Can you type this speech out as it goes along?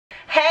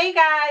Hey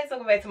guys,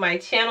 welcome back to my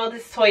channel.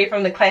 This is Toya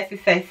from the Classy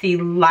Sassy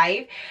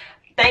Life.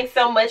 Thanks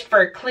so much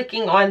for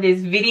clicking on this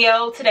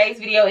video. Today's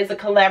video is a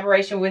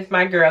collaboration with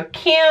my girl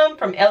Kim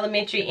from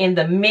Elementary in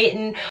the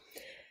Mitten.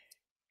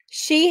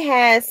 She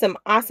has some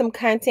awesome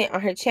content on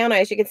her channel.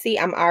 As you can see,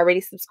 I'm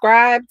already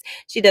subscribed.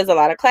 She does a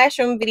lot of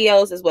classroom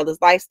videos as well as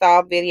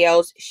lifestyle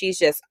videos. She's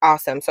just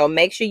awesome. So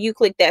make sure you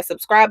click that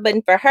subscribe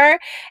button for her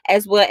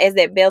as well as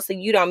that bell so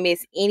you don't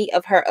miss any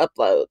of her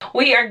uploads.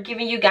 We are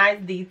giving you guys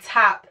the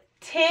top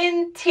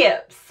 10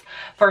 tips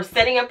for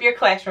setting up your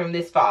classroom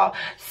this fall.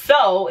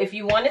 So if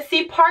you want to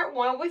see part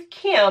 1 with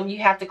Kim, you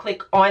have to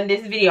click on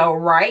this video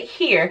right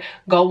here,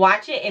 go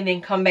watch it, and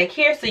then come back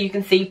here so you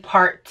can see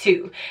part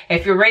 2.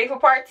 If you're ready for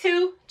part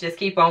 2, just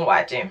keep on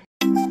watching.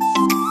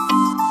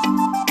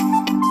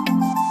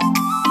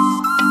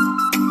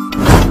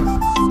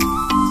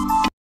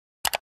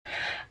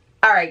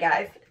 Alright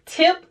guys,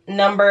 tip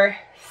number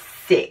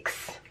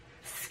 6,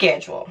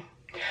 schedule.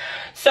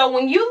 So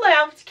when you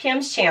left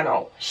Kim's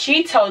channel,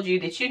 she told you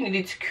that you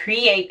needed to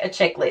create a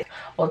checklist.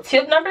 Well,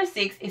 tip number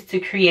 6 is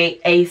to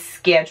create a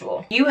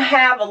schedule. You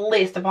have a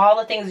list of all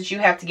the things that you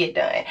have to get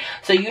done.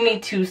 So you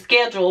need to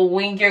schedule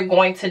when you're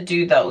going to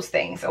do those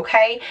things,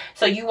 okay?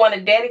 So you want to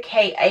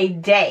dedicate a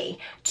day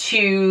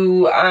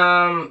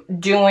to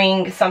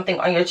doing something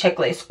on your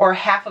checklist, or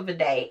half of a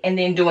day and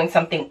then doing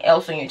something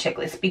else on your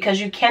checklist, because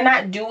you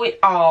cannot do it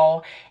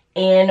all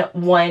in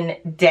one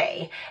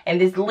day. And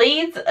this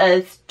leads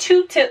us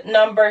to tip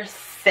number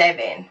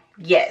 7.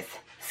 Yes,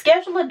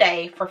 schedule a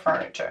day for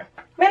furniture.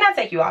 May not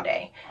take you all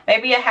day,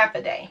 maybe a half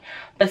a day,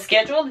 but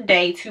schedule a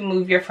day to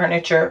move your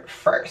furniture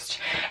first.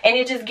 And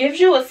it just gives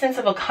you a sense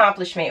of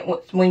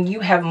accomplishment when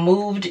you have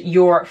moved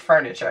your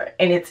furniture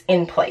and it's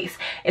in place.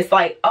 It's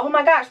like, oh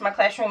my gosh, my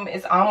classroom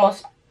is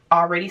almost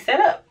already set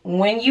up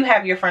when you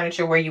have your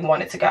furniture where you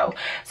want it to go.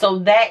 So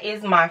that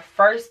is my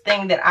first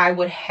thing that I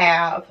would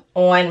have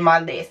on my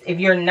list. If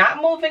you're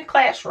not moving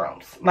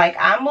classrooms, like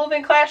I'm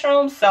moving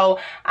classrooms, so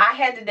I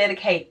had to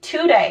dedicate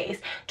 2 days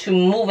to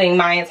moving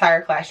my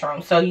entire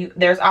classroom. So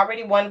there's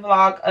already one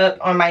vlog up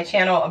on my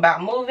channel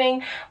about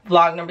moving.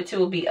 Vlog number 2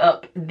 will be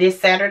up this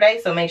Saturday,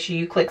 so make sure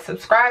you click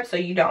subscribe so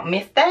you don't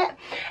miss that.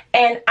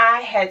 And I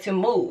had to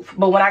move,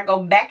 but when I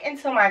go back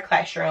into my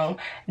classroom,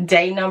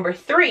 day number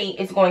 3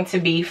 is going to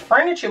be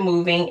furniture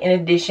moving in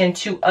addition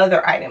to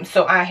other items.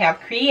 So I have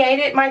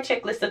created my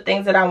checklist of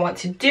things that I want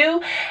to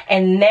do,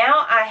 and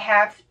now I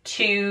have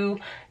to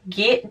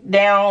get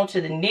down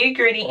to the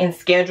nitty-gritty and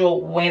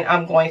schedule when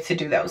I'm going to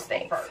do those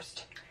things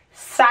first.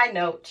 Side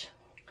note,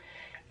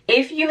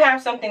 if you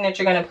have something that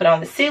you're going to put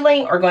on the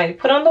ceiling or going to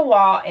put on the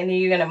wall and then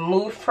you're going to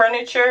move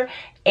furniture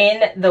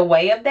in the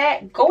way of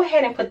that, go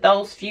ahead and put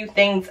those few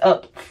things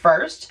up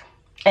first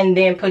and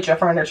then put your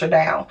furniture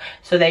down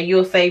so that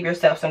you'll save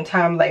yourself some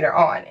time later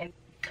on. And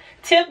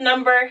tip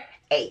number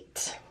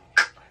 8.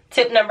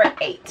 Tip number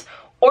 8.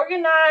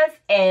 Organize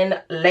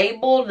and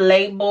label,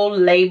 label,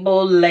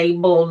 label,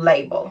 label,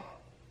 label.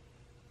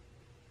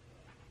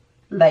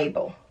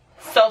 Label.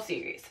 So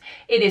serious.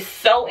 It is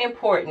so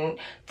important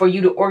for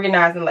you to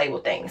organize and label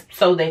things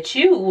so that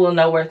you will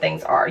know where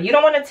things are. You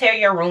don't want to tear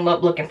your room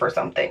up looking for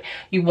something.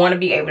 You want to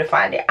be able to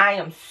find it. I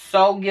am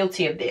so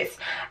guilty of this.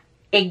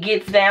 It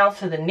gets down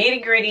to the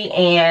nitty-gritty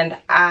and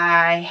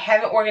I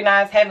haven't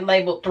organized, haven't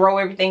labeled, throw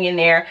everything in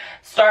there,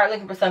 start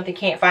looking for something,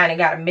 can't find it,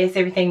 gotta mess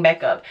everything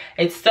back up.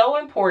 It's so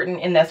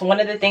important, and that's one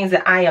of the things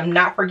that I am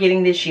not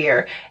forgetting this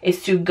year,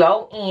 is to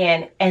go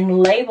in and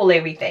label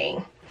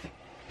everything.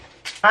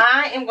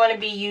 I am going to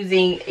be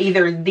using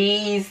either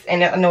these,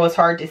 and I know it's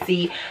hard to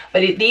see,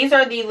 but these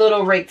are the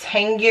little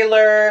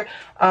rectangular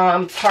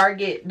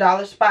Target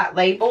dollar spot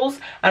labels.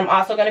 I'm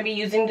also going to be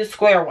using the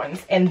square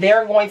ones, and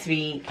they're going to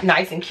be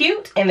nice and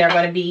cute, and they're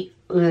going to be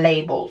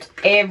labeled.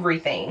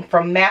 Everything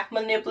from math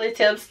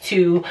manipulatives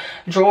to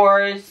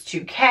drawers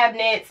to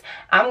cabinets.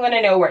 I'm going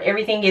to know where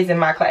everything is in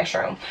my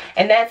classroom,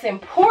 and that's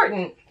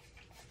important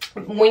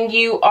when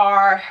you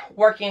are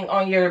working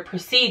on your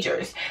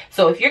procedures.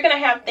 So if you're going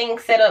to have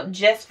things set up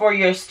just for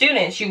your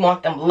students, you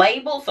want them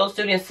labeled so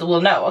students will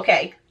know,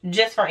 okay,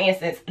 just for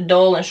instance,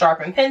 dull and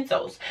sharpened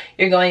pencils.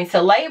 You're going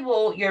to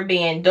label your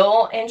being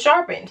dull and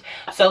sharpened.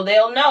 So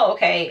they'll know,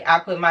 okay, I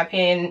put my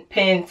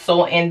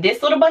pencil in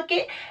this little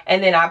bucket,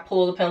 and then I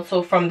pull the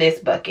pencil from this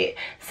bucket.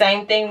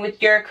 Same thing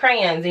with your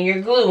crayons and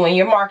your glue and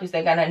your markers.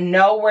 They're going to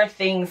know where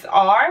things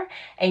are,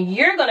 and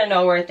you're going to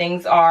know where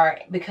things are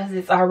because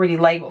it's already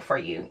labeled for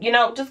you. You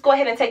know, just go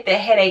ahead and take the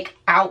headache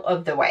out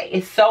of the way.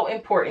 It's so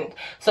important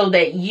so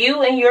that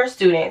you and your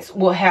students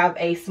will have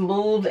a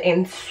smooth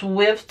and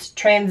swift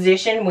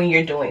transition when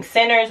you're doing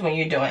centers, when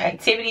you're doing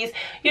activities.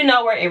 You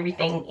know where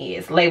everything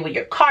is. Label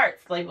your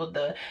carts, label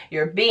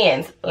your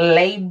bins,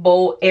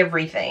 label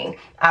everything.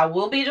 I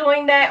will be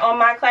doing that on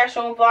my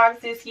classroom vlogs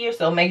this year,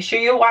 so make sure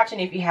you're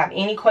watching. If you have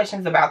any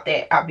questions about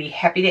that, I'll be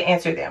happy to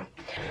answer them.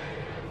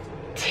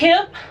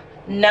 Tip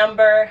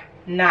number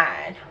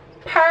 9,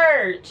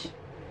 purge.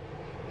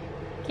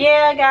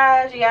 Yeah,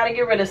 guys, you gotta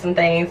get rid of some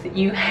things.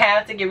 You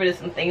have to get rid of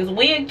some things.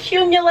 We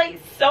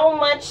accumulate so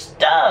much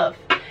stuff.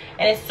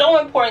 And it's so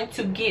important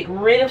to get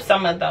rid of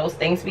some of those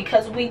things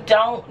because we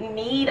don't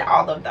need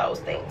all of those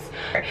things.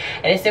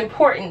 And it's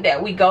important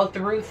that we go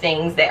through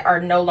things that are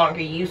no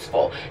longer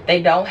useful.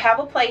 They don't have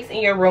a place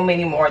in your room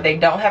anymore. They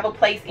don't have a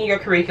place in your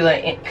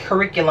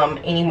curriculum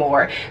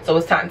anymore. So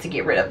it's time to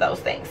get rid of those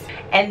things.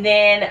 And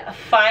then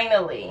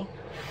finally,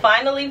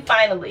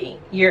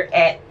 you're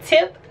at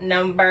tip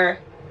number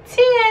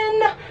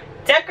 10.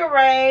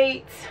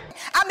 Decorate.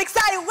 I'm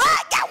excited. What?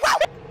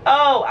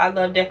 Oh, I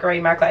love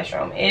decorating my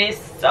classroom. It is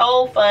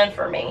so fun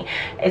for me.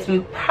 It's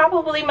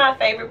probably my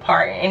favorite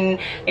part, and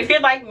if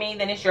you're like me,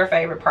 then it's your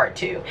favorite part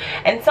too.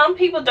 And some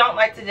people don't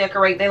like to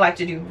decorate. They like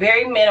to do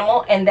very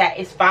minimal, and that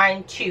is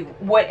fine too.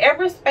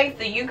 Whatever space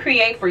that you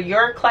create for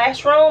your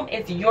classroom,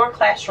 it's your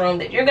classroom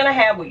that you're gonna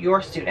have with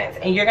your students,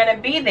 and you're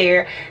gonna be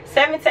there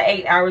 7 to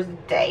 8 hours a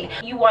day.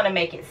 You want to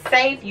make it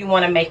safe, you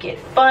want to make it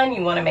fun,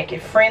 you want to make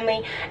it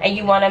friendly, and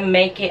you want to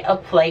make it a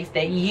place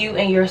that you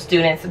and your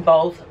students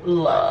both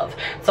love.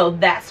 So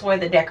that's where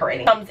the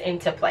decorating comes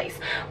into place.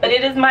 But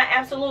it is my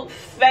absolute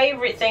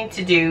favorite thing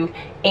to do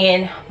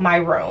in my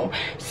room.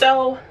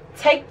 So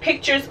take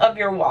pictures of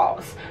your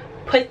walls,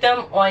 put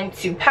them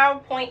onto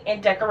PowerPoint,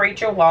 and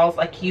decorate your walls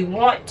like you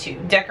want to.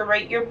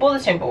 Decorate your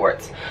bulletin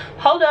boards.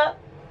 Hold up.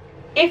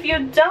 If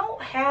you don't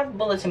have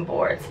bulletin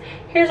boards,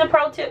 here's a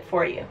pro tip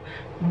for you.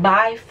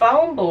 Buy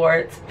foam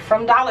boards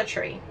from Dollar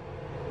Tree.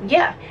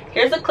 Yeah,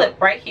 here's a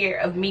clip right here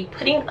of me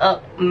putting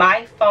up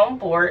my foam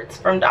boards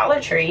from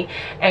Dollar Tree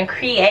and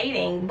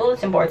creating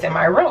bulletin boards in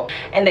my room,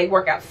 and they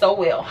work out so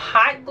well.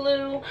 Hot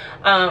glue,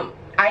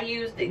 I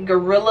used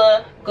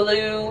Gorilla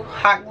Glue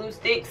hot glue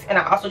sticks, and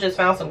I also just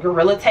found some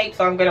Gorilla tape,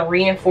 so I'm going to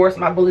reinforce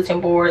my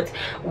bulletin boards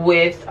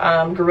with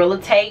Gorilla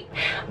tape.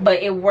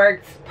 But it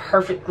works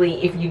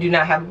perfectly if you do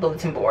not have a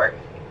bulletin board.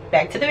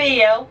 Back to the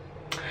video.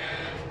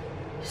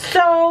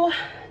 So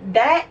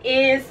that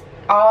is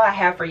all I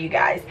have for you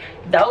guys.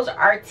 Those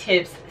are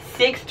tips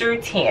 6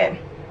 through 10.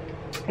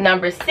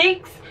 Number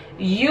 6,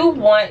 you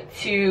want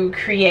to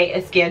create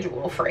a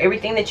schedule for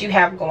everything that you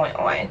have going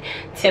on.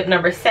 Tip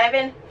number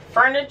 7,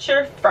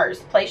 furniture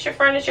first. Place your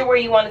furniture where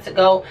you want it to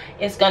go.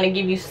 It's going to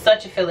give you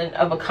such a feeling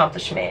of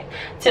accomplishment.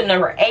 Tip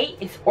number 8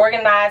 is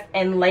organize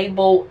and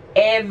label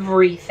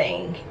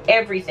everything.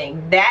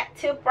 That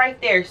tip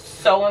right there is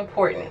so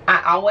important.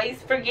 I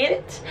always forget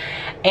it,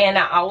 and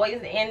I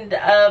always end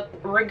up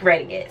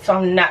regretting it, so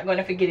I'm not going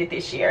to forget it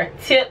this year.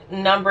 Tip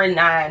number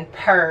 9,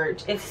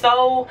 purge. It's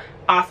so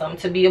awesome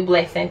to be a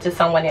blessing to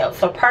someone else.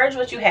 So purge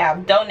what you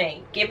have,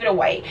 donate, give it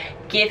away,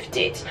 gift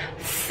it,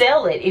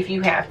 sell it if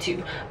you have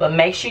to, but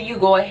make sure you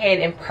go ahead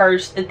and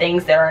purge the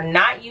things that are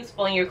not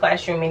useful in your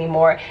classroom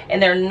anymore,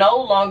 and they're no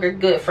longer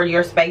good for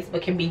your space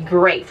but can be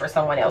great for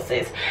someone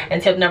else's.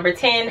 And tip number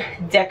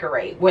 10,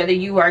 decorate. Whether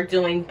you are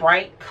doing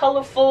bright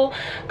colorful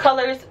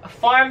colors,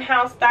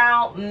 farmhouse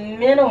style,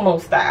 minimal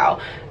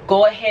style,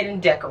 go ahead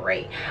and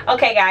decorate.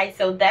 Okay guys,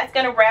 so that's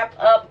gonna wrap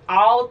up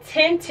all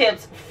 10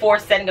 tips for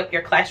setting up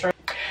your classroom.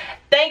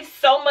 Thanks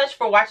so much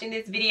for watching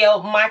this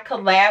video. My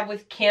collab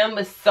with Kim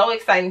was so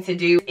exciting to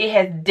do. It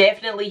has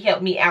definitely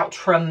helped me out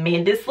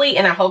tremendously,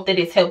 and I hope that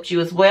it's helped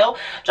you as well.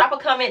 Drop a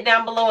comment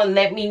down below and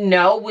let me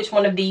know which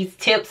one of these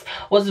tips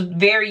was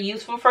very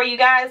useful for you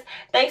guys.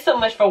 Thanks so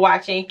much for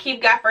watching.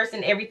 Keep God first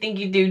in everything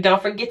you do.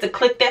 Don't forget to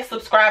click that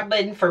subscribe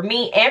button for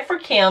me and for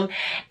Kim.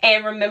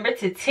 And remember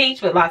to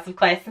teach with lots of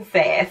class and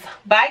sass.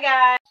 Bye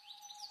guys.